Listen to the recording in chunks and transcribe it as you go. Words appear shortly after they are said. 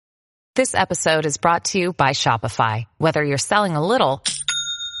This episode is brought to you by Shopify. Whether you're selling a little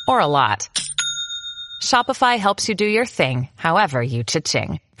or a lot, Shopify helps you do your thing, however you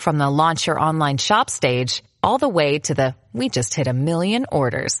cha-ching. From the launch your online shop stage, all the way to the we just hit 1 million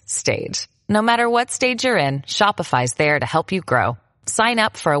orders stage. No matter what stage you're in, Shopify's there to help you grow. Sign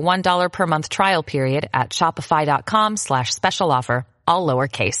up for a $1 per month trial period at shopify.com/special offer, all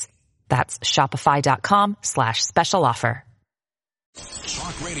lowercase. That's shopify.com/special offer.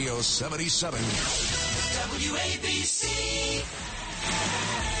 Talk Radio 77. WABC.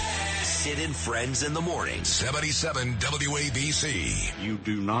 Sid and Friends in the morning. 77 WABC. You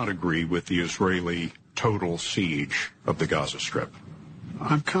do not agree with the Israeli total siege of the Gaza Strip.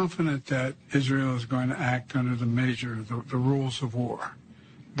 I'm confident that Israel is going to act under the rules of war.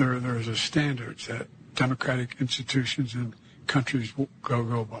 There's a standards that democratic institutions and countries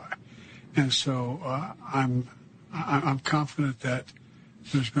go by. And so I'm confident that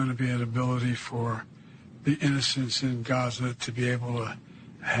there's going to be an ability for the innocents in Gaza to be able to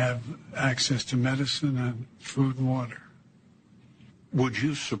have access to medicine and food and water. Would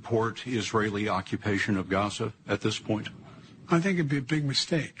you support Israeli occupation of Gaza at this point? I think it'd be a big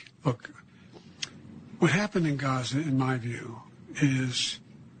mistake. Look, what happened in Gaza, in my view, is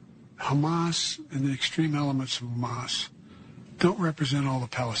Hamas and the extreme elements of Hamas don't represent all the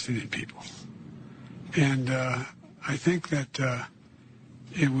Palestinian people. And I think that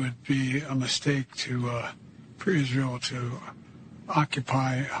it would be a mistake for Israel to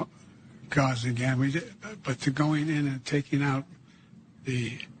occupy Gaza again. But to going in and taking out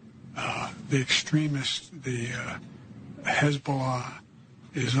the extremists, the Hezbollah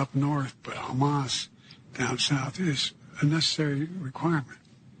is up north, but Hamas down south is a necessary requirement.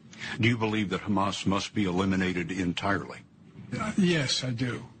 Do you believe that Hamas must be eliminated entirely? Yes, I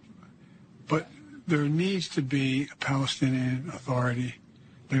do. But there needs to be a Palestinian Authority.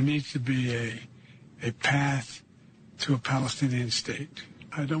 There needs to be a path to a Palestinian state.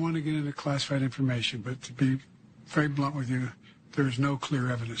 I don't want to get into classified information, but to be very blunt with you, there is no clear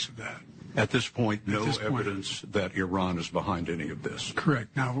evidence of that. At this point, no evidence that Iran is behind any of this.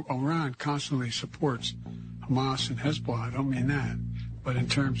 Correct. Now, Iran constantly supports Hamas and Hezbollah. I don't mean that. But in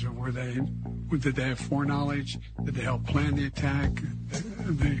terms of did they have foreknowledge? Did they help plan the attack?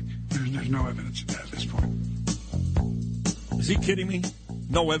 There's no evidence of that at this point. Is he kidding me?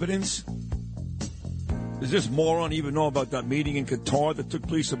 No evidence? Does this moron even know about that meeting in Qatar that took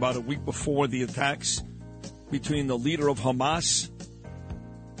place about a week before the attacks between the leader of Hamas,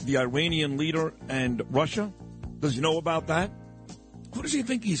 the Iranian leader, and Russia? Does he know about that? Who does he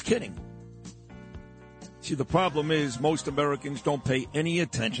think he's kidding? See, the problem is most Americans don't pay any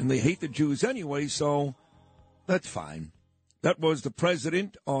attention. They hate the Jews anyway, so that's fine. That was the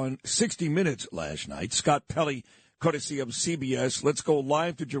president on 60 Minutes last night. Scott Pelley, courtesy of CBS. Let's go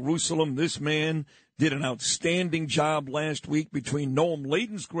live to Jerusalem. This man did an outstanding job last week between Noam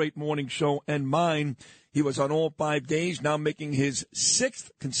Layden's great morning show and mine. He was on all 5 days, now making his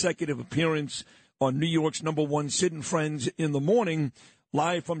 6th consecutive appearance on New York's #1 Sid and Friends in the morning.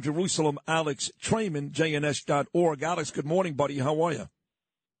 Live from Jerusalem, Alex Traiman, JNS.org. Alex, good morning, buddy. How are you?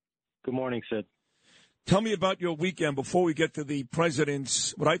 Good morning, Sid. Tell me about your weekend before we get to the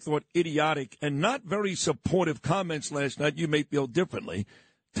president's, what I thought, idiotic and not very supportive comments last night. You may feel differently.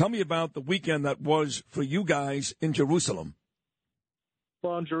 Tell me about the weekend that was for you guys in Jerusalem.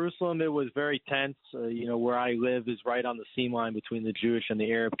 Well, in Jerusalem, it was very tense. Where I live is right on the seam line between the Jewish and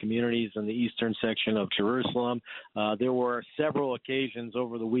the Arab communities in the eastern section of Jerusalem. There were several occasions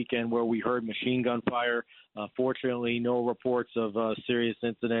over the weekend where we heard machine gun fire. Fortunately, no reports of serious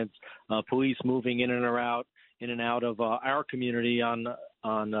incidents. Police moving in and out of our community on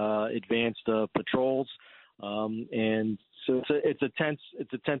advanced patrols. And so it's a tense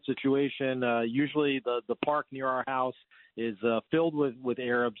situation. Usually the park near our house is filled with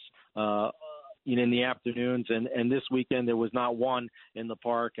Arabs in the afternoons, and this weekend there was not one in the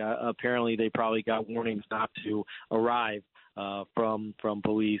park. Apparently they probably got warnings not to arrive from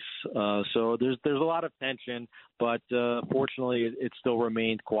police. So there's a lot of tension, but fortunately it still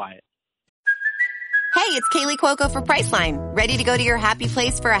remained quiet. Hey, it's Kaylee Cuoco for Priceline. Ready to go to your happy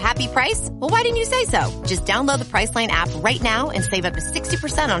place for a happy price? Well, why didn't you say so? Just download the Priceline app right now and save up to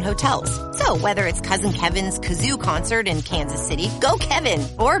 60% on hotels. So whether it's Cousin Kevin's Kazoo Concert in Kansas City, go Kevin,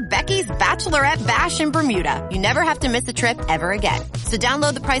 or Becky's Bachelorette Bash in Bermuda, you never have to miss a trip ever again. So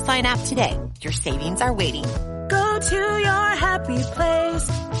download the Priceline app today. Your savings are waiting. Go to your happy place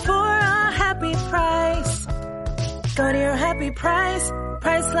for a happy price. Go to your happy price,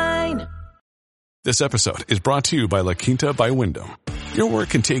 Priceline. This episode is brought to you by La Quinta by Wyndham. Your work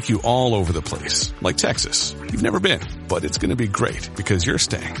can take you all over the place, like Texas. You've never been, but it's going to be great because you're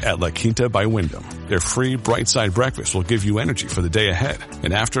staying at La Quinta by Wyndham. Their free Bright Side breakfast will give you energy for the day ahead.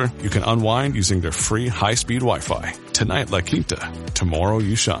 And after, you can unwind using their free high-speed Wi-Fi. Tonight, La Quinta. Tomorrow,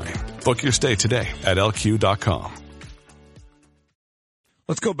 you shine. Book your stay today at LQ.com.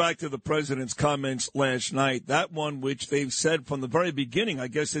 Let's go back to the president's comments last night. That one which they've said from the very beginning, I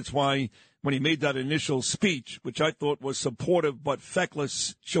guess it's why when he made that initial speech, which I thought was supportive but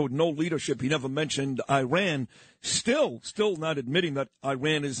feckless, showed no leadership. He never mentioned Iran. Still not admitting that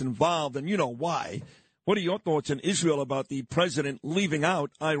Iran is involved, and you know why. What are your thoughts in Israel about the president leaving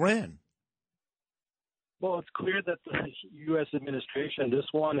out Iran? Well, it's clear that the U.S. administration, this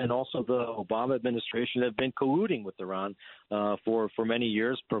one and also the Obama administration, have been colluding with Iran for many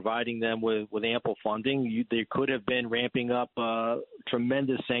years, providing them with ample funding. They could have been ramping up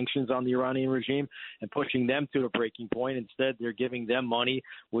tremendous sanctions on the Iranian regime and pushing them to a breaking point. Instead, they're giving them money,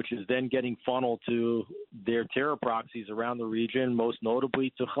 which is then getting funneled to their terror proxies around the region, most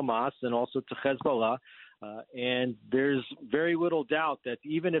notably to Hamas and also to Hezbollah. And there's very little doubt that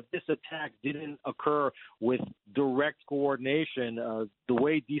even if this attack didn't occur with direct coordination, the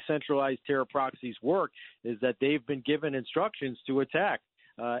way decentralized terror proxies work is that they've been given instructions to attack,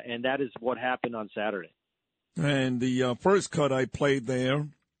 and that is what happened on Saturday. And the first cut I played there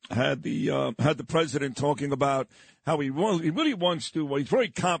had the president talking about how he really wants to. Well, he's very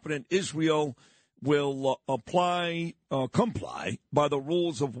confident Israel will comply by the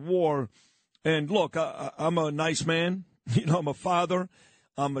rules of war. And look, I'm a nice man. You know, I'm a father.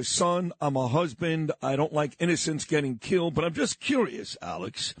 I'm a son. I'm a husband. I don't like innocents getting killed. But I'm just curious,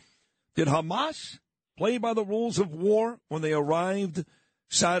 Alex. Did Hamas play by the rules of war when they arrived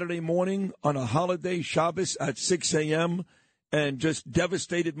Saturday morning on a holiday, Shabbos, at 6 a.m. and just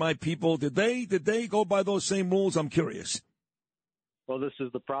devastated my people? Did they go by those same rules? I'm curious. Well, this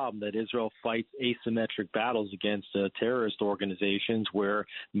is the problem, that Israel fights asymmetric battles against terrorist organizations where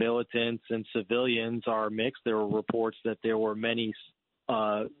militants and civilians are mixed. There were reports that there were many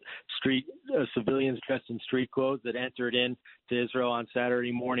civilians dressed in street clothes that entered into Israel on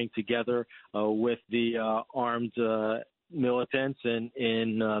Saturday morning together with the armed militants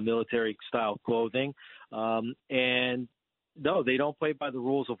in military-style clothing. And no, they don't play by the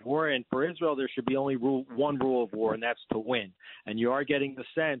rules of war. And for Israel, there should be only one rule of war, and that's to win. And you are getting the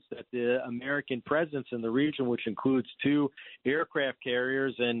sense that the American presence in the region, which includes 2 aircraft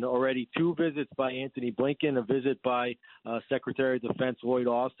carriers and already 2 visits by Antony Blinken, a visit by Secretary of Defense Lloyd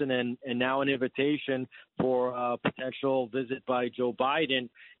Austin, and now an invitation for a potential visit by Joe Biden,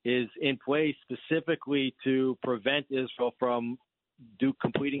 is in place specifically to prevent Israel from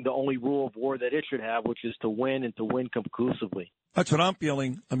completing the only rule of war that it should have, which is to win and to win conclusively. That's what I'm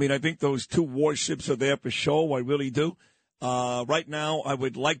feeling. I mean, I think those 2 warships are there for show. I really do. Right now, I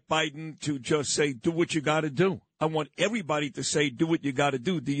would like Biden to just say, do what you got to do. I want everybody to say, do what you got to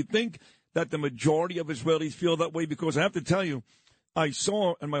do. Do you think that the majority of Israelis feel that way? Because I have to tell you, I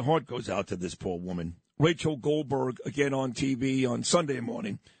saw, and my heart goes out to this poor woman, Rachel Goldberg, again on TV on Sunday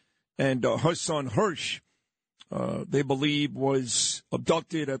morning, and her son Hirsch, they believe, was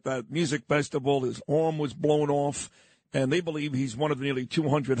abducted at that music festival. His arm was blown off, and they believe he's one of the nearly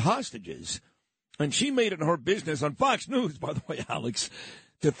 200 hostages. And she made it her business on Fox News, by the way, Alex,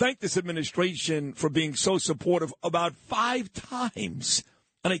 to thank this administration for being so supportive about 5 times.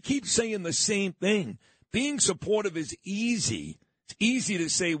 And I keep saying the same thing. Being supportive is easy. It's easy to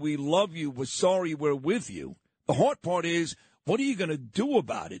say, we love you, we're sorry, we're with you. The hard part is, what are you going to do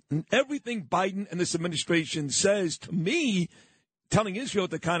about it? And everything Biden and this administration says to me, telling Israel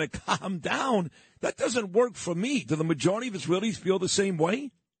to kind of calm down, that doesn't work for me. Do the majority of Israelis feel the same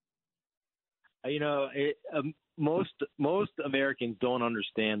way? You know, most Americans don't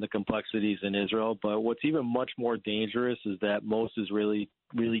understand the complexities in Israel, but what's even much more dangerous is that most Israelis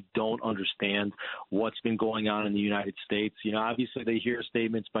really don't understand what's been going on in the United States. You know, obviously they hear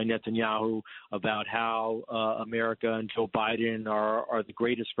statements by Netanyahu about how America and Joe Biden are the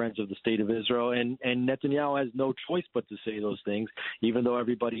greatest friends of the state of Israel, and Netanyahu has no choice but to say those things, even though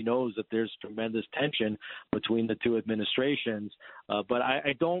everybody knows that there's tremendous tension between the 2 administrations. But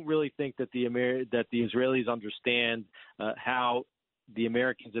I don't really think that the Israelis understand how the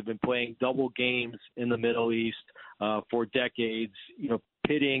Americans have been playing double games in the Middle East for decades, you know,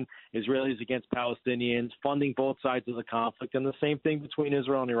 pitting Israelis against Palestinians, funding both sides of the conflict, and the same thing between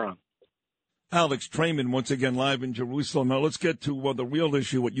Israel and Iran. Alex Traiman, once again, live in Jerusalem. Now let's get to the real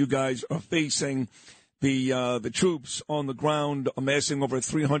issue, what you guys are facing. The troops on the ground amassing over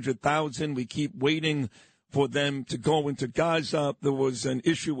 300,000. We keep waiting for them to go into Gaza. There was an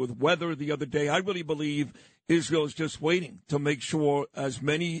issue with weather the other day. I really believe Israel is just waiting to make sure as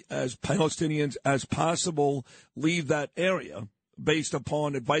many as Palestinians as possible leave that area based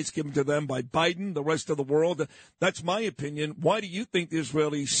upon advice given to them by Biden, the rest of the world. That's my opinion. Why do you think the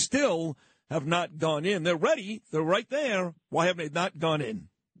Israelis still have not gone in? They're ready. They're right there. Why haven't they not gone in?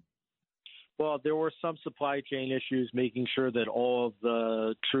 Well, there were some supply chain issues, making sure that all of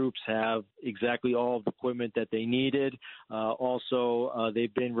the troops have exactly all of the equipment that they needed. Also,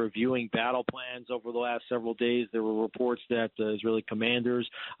 they've been reviewing battle plans over the last several days. There were reports that Israeli commanders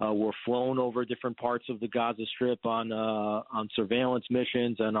were flown over different parts of the Gaza Strip on surveillance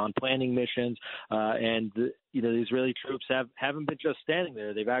missions and on planning missions. The Israeli troops haven't been just standing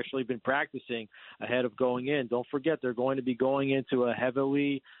there. They've actually been practicing ahead of going in. Don't forget, they're going to be going into a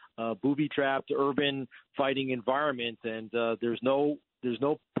heavily booby-trapped urban fighting environment, and there's no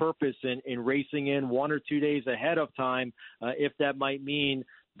purpose in racing in 1 or 2 days ahead of time if that might mean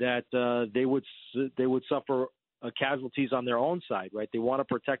that they would suffer casualties on their own side, right? They want to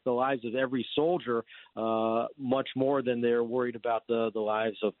protect the lives of every soldier much more than they're worried about the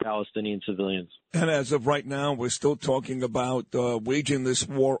lives of Palestinian civilians. And as of right now, we're still talking about waging this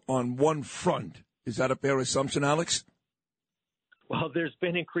war on one front. Is that a fair assumption, Alex? Well, there's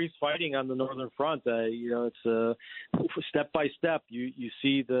been increased fighting on the northern front. It's step by step. You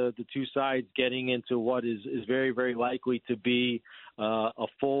see the two sides getting into what is very, very likely to be a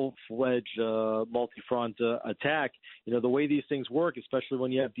full-fledged multi-front attack. The way these things work, especially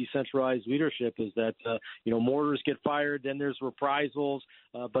when you have decentralized leadership, is that mortars get fired, then there's reprisals.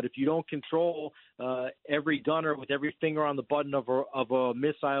 But if you don't control every gunner with every finger on the button of a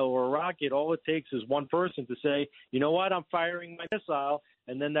missile or a rocket, all it takes is one person to say, you know what, I'm firing my missile,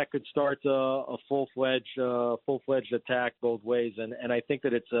 and then that could start a full-fledged attack both ways. And I think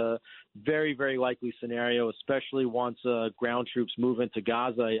that it's a very, very likely scenario, especially once ground troops move into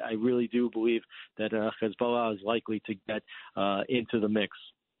Gaza. I really do believe that Hezbollah is likely to get into the mix.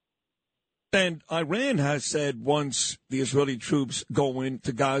 And Iran has said once the Israeli troops go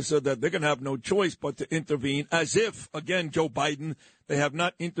into Gaza that they're going to have no choice but to intervene, as if, again, Joe Biden, they have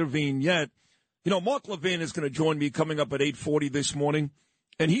not intervened yet. Mark Levin is going to join me coming up at 8:40 this morning,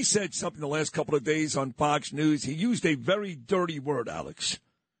 and he said something the last couple of days on Fox News. He used a very dirty word, Alex,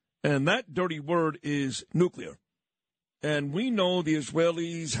 and that dirty word is nuclear. And we know the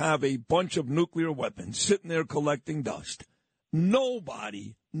Israelis have a bunch of nuclear weapons sitting there collecting dust.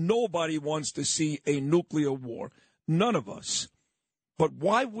 Nobody wants to see a nuclear war. None of us. But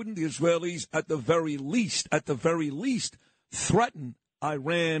why wouldn't the Israelis, at the very least, threaten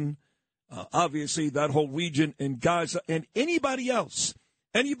Iran, obviously that whole region in Gaza, and anybody else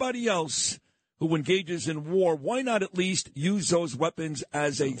who engages in war? Why not at least use those weapons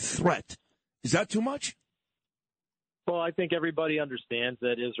as a threat? Is that too much? Well, I think everybody understands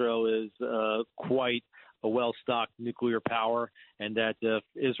that Israel is quite a well-stocked nuclear power, and that if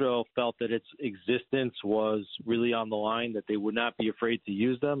Israel felt that its existence was really on the line, that they would not be afraid to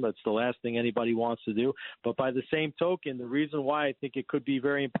use them. That's the last thing anybody wants to do. But by the same token, the reason why I think it could be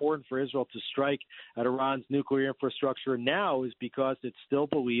very important for Israel to strike at Iran's nuclear infrastructure now is because it's still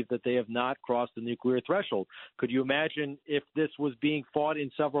believed that they have not crossed the nuclear threshold. Could you imagine if this was being fought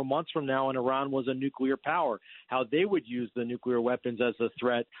in several months from now and Iran was a nuclear power, how they would use the nuclear weapons as a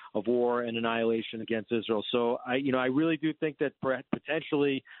threat of war and annihilation against Israel? So I really do think that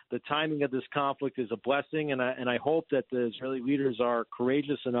potentially the timing of this conflict is a blessing, and I hope that the Israeli leaders are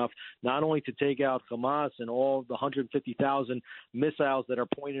courageous enough not only to take out Hamas and all the 150,000 missiles that are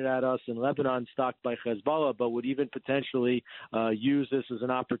pointed at us in Lebanon stocked by Hezbollah, but would even potentially use this as an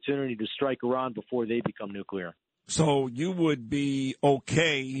opportunity to strike Iran before they become nuclear. So you would be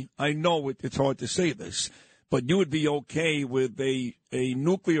okay, I know it's hard to say this, but you would be okay with a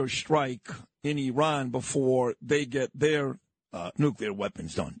nuclear strike in Iran before they get their nuclear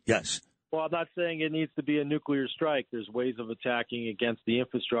weapons done? Yes. Well, I'm not saying it needs to be a nuclear strike. There's ways of attacking against the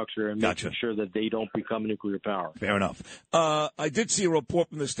infrastructure and making sure that they don't become a nuclear power. Fair enough. I did see a report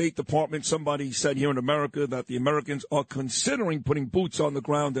from the State Department. Somebody said here in America that the Americans are considering putting boots on the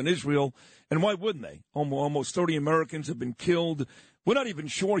ground in Israel. And why wouldn't they? Almost 30 Americans have been killed. We're not even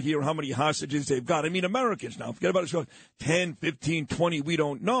sure here how many hostages they've got. I mean, Americans now, forget about it, 10, 15, 20, we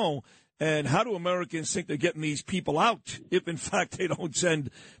don't know. And how do Americans think they're getting these people out if, in fact, they don't send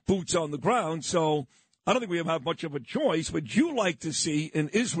boots on the ground? So I don't think we have much of a choice. Would you like to see in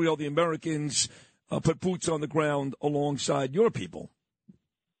Israel the Americans put boots on the ground alongside your people?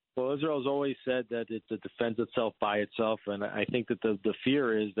 Well, Israel's always said that it defends itself by itself, and I think that the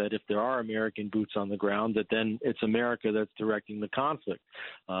fear is that if there are American boots on the ground, that then it's America that's directing the conflict.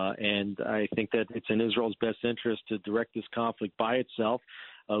 And I think that it's in Israel's best interest to direct this conflict by itself.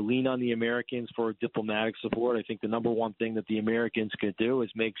 lean on the Americans for diplomatic support. I think the number one thing that the Americans could do is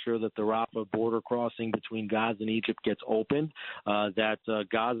make sure that the Rafah border crossing between Gaza and Egypt gets opened, that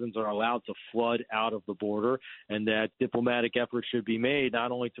Gazans are allowed to flood out of the border, and that diplomatic efforts should be made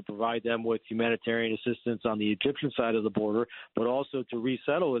not only to provide them with humanitarian assistance on the Egyptian side of the border, but also to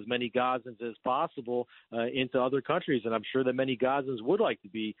resettle as many Gazans as possible into other countries. And I'm sure that many Gazans would like to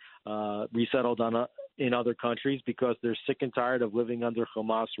be resettled in other countries because they're sick and tired of living under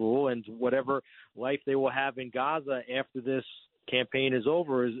Hamas rule, and whatever life they will have in Gaza after this campaign is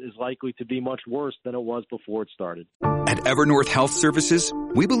over is likely to be much worse than it was before it started. At Evernorth Health Services,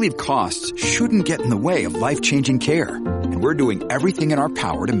 we believe costs shouldn't get in the way of life-changing care, and we're doing everything in our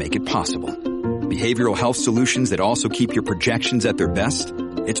power to make it possible. Behavioral health solutions that also keep your projections at their best?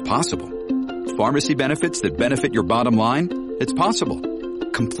 It's possible. Pharmacy benefits that benefit your bottom line? It's possible.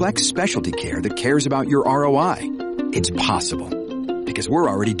 Complex specialty care that cares about your ROI? It's possible. Because we're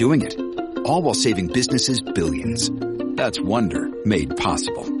already doing it. All while saving businesses billions. That's Wonder made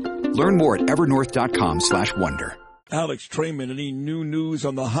possible. Learn more at evernorth.com/wonder. Alex Traiman, any new news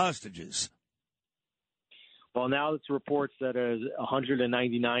on the hostages? Well, now it's reports that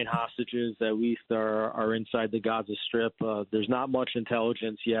 199 hostages at least are inside the Gaza Strip. There's not much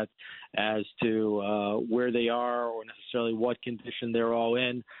intelligence yet as to where they are or necessarily what condition they're all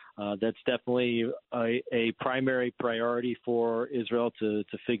in. That's definitely a primary priority for Israel to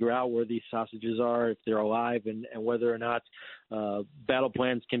figure out where these hostages are, if they're alive, and whether or not battle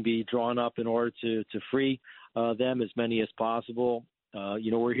plans can be drawn up in order to free them, as many as possible.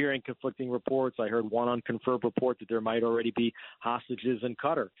 We're hearing conflicting reports. I heard one unconfirmed report that there might already be hostages in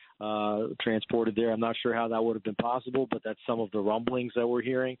Qatar transported there. I'm not sure how that would have been possible, but that's some of the rumblings that we're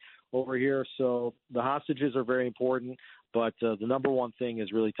hearing over here. So the hostages are very important, but the number one thing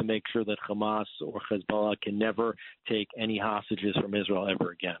is really to make sure that Hamas or Hezbollah can never take any hostages from Israel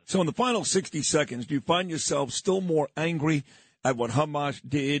ever again. So in the final 60 seconds, do you find yourself still more angry at what Hamas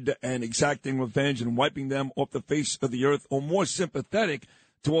did and exacting revenge and wiping them off the face of the earth, or more sympathetic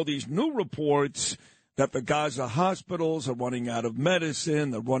to all these new reports that the Gaza hospitals are running out of medicine,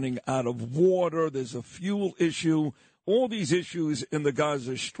 they're running out of water, there's a fuel issue, all these issues in the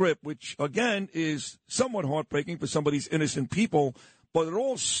Gaza Strip, which, again, is somewhat heartbreaking for some of these innocent people, but it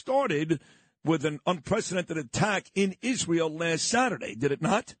all started with an unprecedented attack in Israel last Saturday, did it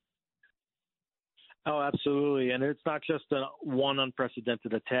not? Oh, absolutely. And it's not just one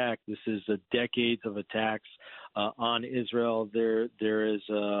unprecedented attack. This is decades of attacks on Israel. There is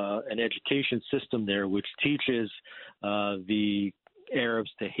an education system there which teaches the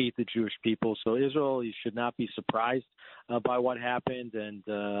Arabs to hate the Jewish people. So Israel should not be surprised by what happened. And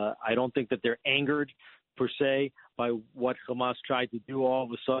I don't think that they're angered per se by what Hamas tried to do all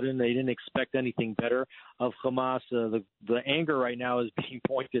of a sudden. They didn't expect anything better of Hamas. The anger right now is being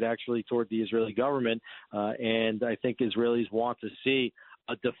pointed actually toward the Israeli government, and I think Israelis want to see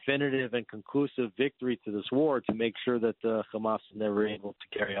a definitive and conclusive victory to this war to make sure that Hamas is never able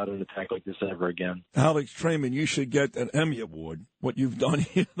to carry out an attack like this ever again. Alex Traiman, you should get an Emmy Award, what you've done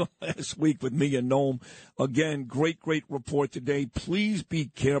here the last week with me and Noam. Again, great report today. Please be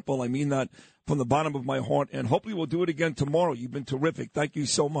careful. I mean that from the bottom of my heart, and hopefully we'll do it again tomorrow. You've been terrific. Thank you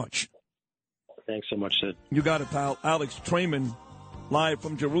so much. Thanks so much, Sid. You got it, pal. Alex Traiman, live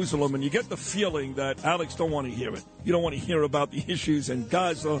from Jerusalem, and you get the feeling that Alex don't want to hear it. You don't want to hear about the issues in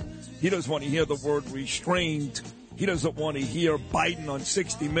Gaza. He doesn't want to hear the word restrained. He doesn't want to hear Biden on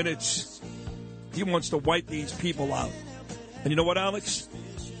 60 Minutes. He wants to wipe these people out. And you know what, Alex?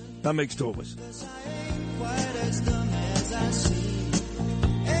 That makes two of us. This